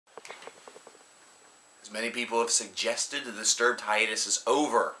As many people have suggested, the Disturbed hiatus is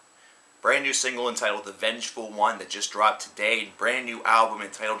over. Brand new single entitled The Vengeful One that just dropped today. Brand new album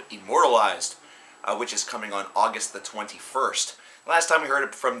entitled Immortalized, which is coming on August the 21st. Last time we heard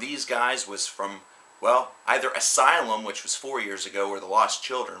it from these guys was from, well, either Asylum, which was 4 years ago, or The Lost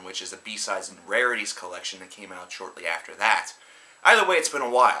Children, which is a B-Sides and Rarities collection that came out shortly after that. Either way, it's been a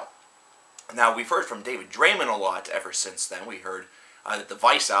while. Now, we've heard from David Draymond a lot ever since then. We heard the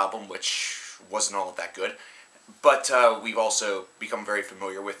Vice album, which wasn't all that good. But we've also become very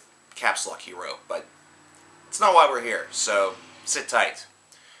familiar with Caps Lock Hero. But it's not why we're here, so sit tight.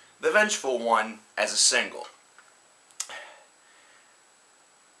 The Vengeful One as a single.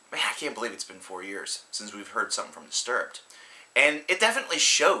 Man, I can't believe it's been 4 years since we've heard something from Disturbed. And it definitely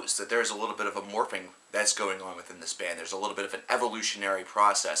shows that there's a little bit of a morphing that's going on within this band. There's a little bit of an evolutionary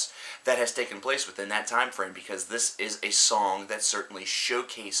process that has taken place within that time frame, because this is a song that certainly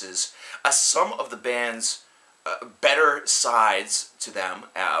showcases some of the band's better sides to them,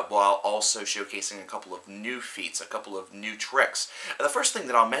 while also showcasing a couple of new feats, a couple of new tricks. The first thing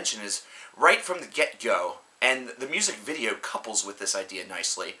that I'll mention is right from the get-go, and the music video couples with this idea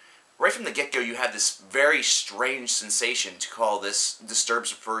nicely. Right from the get-go, you have this very strange sensation to call this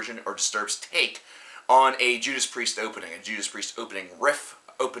Disturbed's version or Disturbed's take on a Judas Priest opening, riff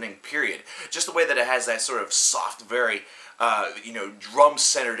opening period. Just the way that it has that sort of soft, very,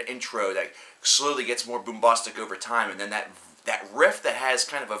 drum-centered intro that slowly gets more bombastic over time, and then that riff that has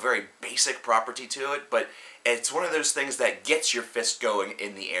kind of a very basic property to it, but it's one of those things that gets your fist going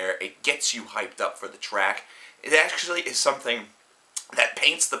in the air. It gets you hyped up for the track. It actually is something that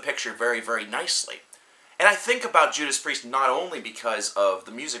paints the picture very, very nicely. And I think about Judas Priest not only because of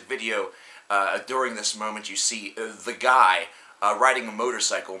the music video. During this moment you see the guy riding a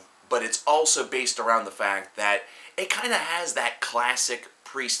motorcycle, but it's also based around the fact that it kind of has that classic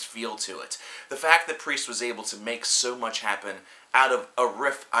Priest feel to it. The fact that Priest was able to make so much happen out of a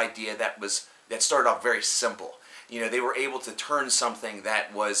riff idea that started off very simple. You know, they were able to turn something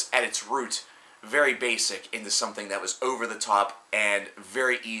that was at its root very basic into something that was over the top and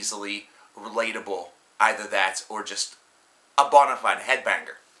very easily relatable. Either that or just a bona fide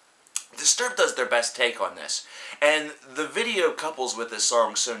headbanger. Disturbed does their best take on this, and the video couples with this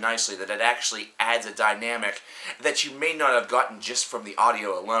song so nicely that it actually adds a dynamic that you may not have gotten just from the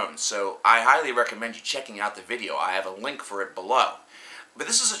audio alone, so I highly recommend you checking out the video. I have a link for it below. But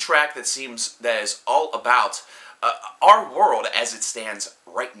this is a track that is all about our world as it stands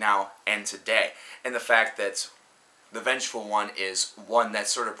right now and today, and the fact that the Vengeful One is one that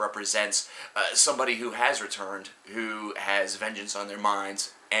sort of represents somebody who has returned, who has vengeance on their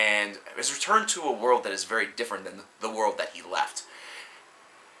minds, and has returned to a world that is very different than the world that he left.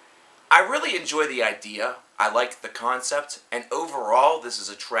 I really enjoy the idea. I like the concept, and overall this is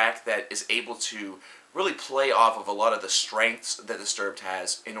a track that is able to really play off of a lot of the strengths that Disturbed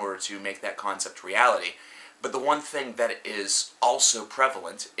has in order to make that concept reality. But the one thing that is also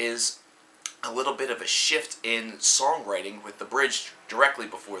prevalent is a little bit of a shift in songwriting with the bridge directly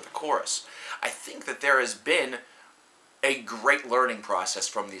before the chorus. I think that there has been a great learning process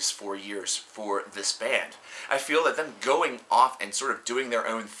from these 4 years for this band. I feel that them going off and sort of doing their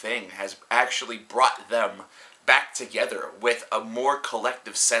own thing has actually brought them back together with a more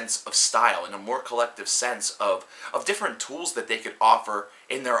collective sense of style and a more collective sense of different tools that they could offer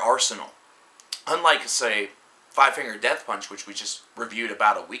in their arsenal. Unlike, say, Five Finger Death Punch, which we just reviewed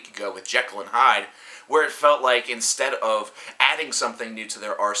about a week ago with Jekyll and Hyde, where it felt like instead of adding something new to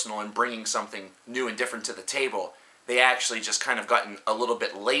their arsenal and bringing something new and different to the table, they actually just kind of gotten a little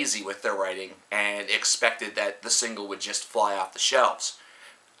bit lazy with their writing and expected that the single would just fly off the shelves.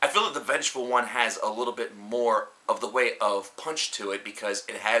 I feel that the Vengeful One has a little bit more of the way of punch to it because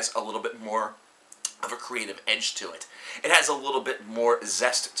it has a little bit more of a creative edge to it. It has a little bit more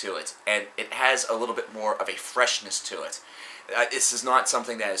zest to it, and it has a little bit more of a freshness to it. This is not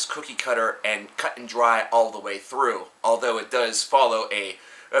something that is cookie cutter and cut and dry all the way through, although it does follow a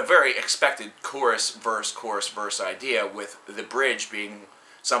very expected chorus-verse idea, with the bridge being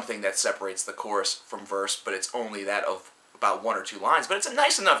something that separates the chorus from verse, but it's only that of about 1 or 2 lines. But it's a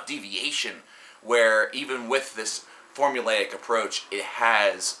nice enough deviation where even with this formulaic approach, it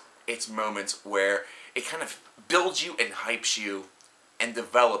has its moments where it kind of builds you and hypes you and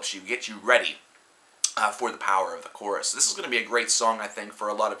develops you, gets you ready for the power of the chorus. This is going to be a great song, I think, for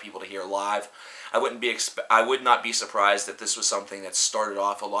a lot of people to hear live. I would not be surprised if this was something that started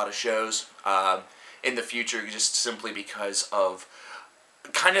off a lot of shows in the future, just simply because of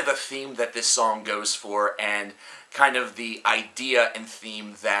kind of the theme that this song goes for and kind of the idea and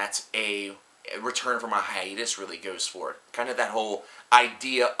theme that a Return from a Hiatus really goes for. Kind of that whole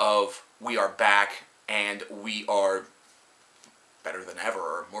idea of we are back and we are better than ever,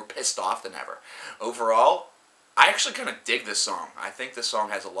 or more pissed off than ever. Overall, I actually kind of dig this song. I think this song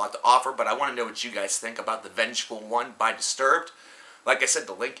has a lot to offer, but I want to know what you guys think about the Vengeful One by Disturbed. Like I said,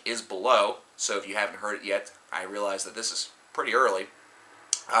 the link is below, so if you haven't heard it yet, I realize that this is pretty early,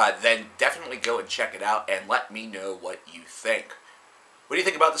 then definitely go and check it out and let me know what you think. What do you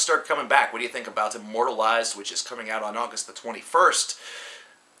think about Disturbed coming back? What do you think about Immortalized, which is coming out on August the 21st?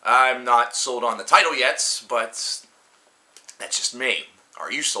 I'm not sold on the title yet, but that's just me.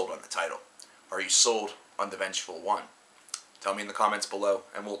 Are you sold on the title? Are you sold on the Vengeful One? Tell me in the comments below,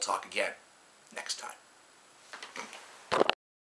 and we'll talk again next time.